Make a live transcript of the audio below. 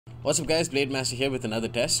What's up guys, Blade Master here with another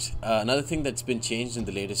test. Another thing that's been changed in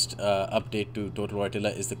the latest update to Total War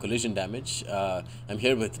Attila is the collision damage. I'm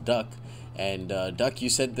here with Duck, and Duck, you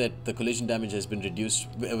said that the collision damage has been reduced,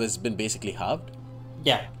 has been basically halved?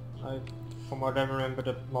 Yeah, from what I remember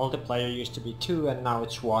the multiplier used to be 2 and now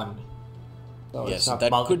it's 1. So Yeah, it's so not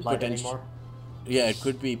that could multiplied anymore. Yeah, it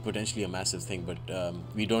could be potentially a massive thing, but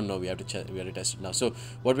we don't know. We have to test it now. So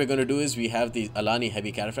what we're going to do is we have the Alani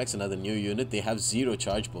Heavy Carafrax, another new unit. They have 0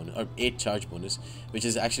 charge bonus or 8 charge bonus, which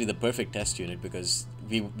is actually the perfect test unit because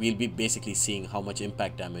we'll be basically seeing how much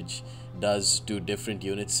impact damage does to different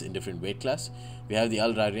units in different weight class. We have the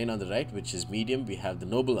Al Rahrain on the right, which is medium. We have the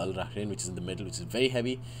Noble Al Rahrain, which is in the middle, which is very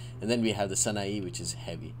heavy, and then we have the Sanai, which is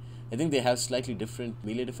heavy. I think they have slightly different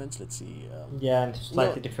melee defense. Let's see. Yeah, and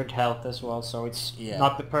slightly different health as well, so it's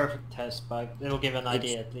not the perfect test, but it'll give an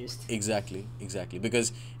idea at least. Exactly.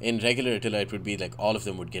 Because in regular Attila, it would be like all of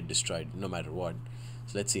them would get destroyed no matter what.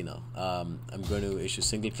 So let's see now. I'm going to issue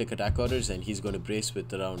single click attack orders, and he's going to brace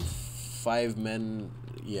with around 5 men.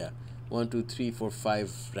 Yeah, 1, 2, 3, 4,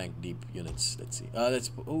 5 rank deep units. Let's see.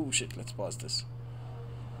 Oh shit. Let's pause this.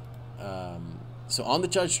 So on the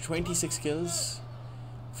charge, 26 kills.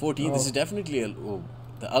 14. This is definitely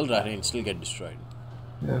the Al Rahrain still get destroyed.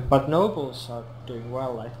 Yeah, but nobles are doing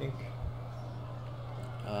well, I think.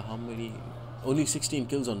 How many? Only 16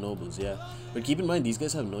 kills on nobles, yeah. But keep in mind, these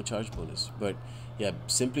guys have no charge bonus. But yeah,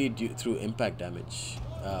 simply through impact damage.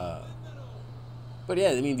 But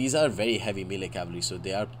yeah, I mean, these are very heavy melee cavalry, so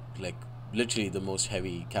they are like literally the most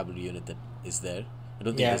heavy cavalry unit that is there. I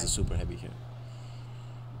don't think there's a super heavy here.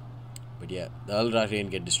 But yeah, the Al Rahrain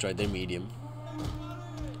get destroyed. They're medium.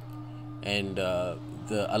 And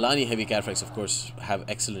the Alani Heavy Carafrax, of course, have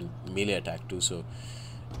excellent melee attack too. So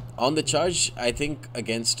on the charge, I think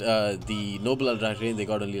against the Noble Al Rahrain, they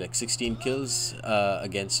got only like 16 kills.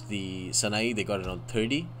 Against the Sanai, they got around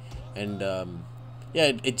 30. And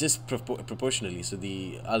yeah, it just proportionally. So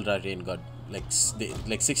the Al Rahrain got like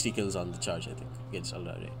 60 kills on the charge, I think, against Al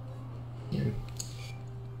Rahrain. Yeah.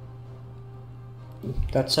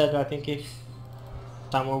 That said, I think if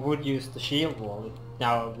someone would use the shield wall,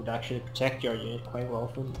 now it would actually protect your unit quite well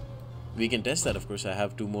from... We can test that, of course. I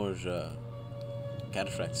have 2 more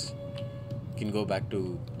Cataphracts. Can go back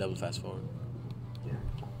to double fast forward. Yeah.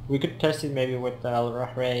 We could test it maybe with the Al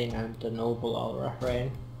Rahrain and the Noble Al Rahrain.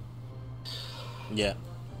 Yeah.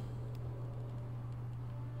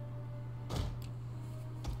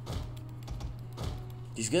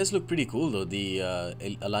 These guys look pretty cool though. The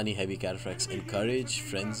Alani Heavy Cataphracts, Encourage,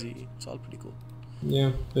 Frenzy, it's all pretty cool.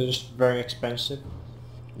 Yeah, they're just very expensive.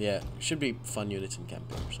 Yeah, should be fun units in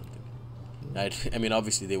campaign or something. I mean,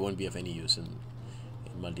 obviously they won't be of any use in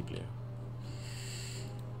multiplayer.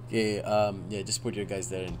 Okay, yeah, just put your guys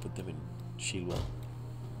there and put them in shield wall.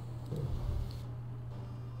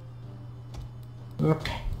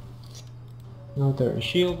 Okay. Now they're in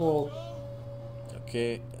shield wall.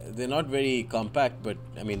 Okay, they're not very compact, but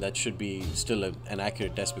I mean that should be still an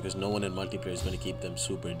accurate test because no one in multiplayer is going to keep them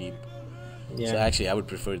super deep. Yeah. So actually, I would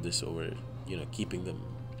prefer this over, you know, keeping them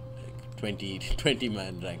like 20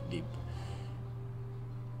 man rank deep.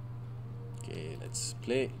 Okay, let's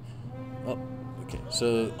play. Oh, okay.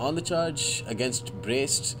 So on the charge against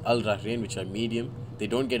braced Al Rahrain, which are medium, they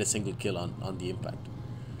don't get a single kill on the impact,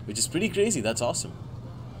 which is pretty crazy. That's awesome.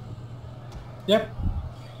 Yep.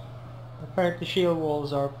 Apparently, shield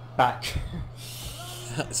walls are back.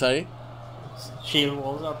 Sorry? Shield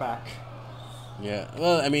walls are back. Yeah,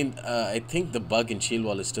 well, I mean, I think the bug in shield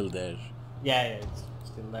wall is still there. Yeah, it's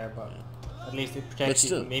still there, but at least it protects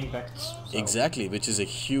you from impacts. So. Exactly, which is a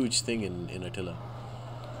huge thing in Attila.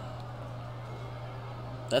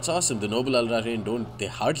 That's awesome. The Noble Al Rahrain they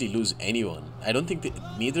hardly lose anyone. I don't think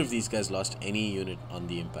neither of these guys lost any unit on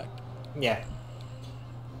the impact. Yeah.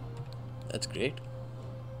 That's great.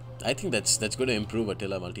 I think that's going to improve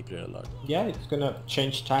Attila multiplayer a lot. Yeah, it's going to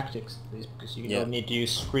change tactics because you don't need to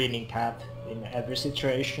use screening cap in every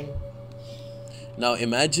situation. Now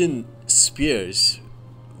imagine spears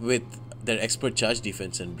with their expert charge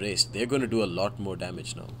defense and braced. They're going to do a lot more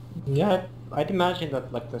damage now. Yeah, I'd imagine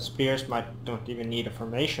that like the spears don't even need a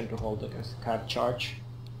formation to hold against the cap charge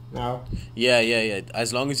now. Yeah.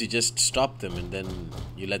 As long as you just stop them and then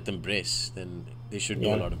you let them brace, then they should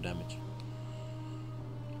do a lot of damage.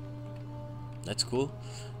 That's cool.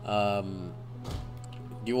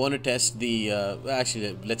 Do you want to test the...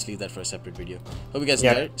 actually, let's leave that for a separate video. Hope you guys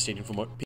enjoyed. Stay tuned for more.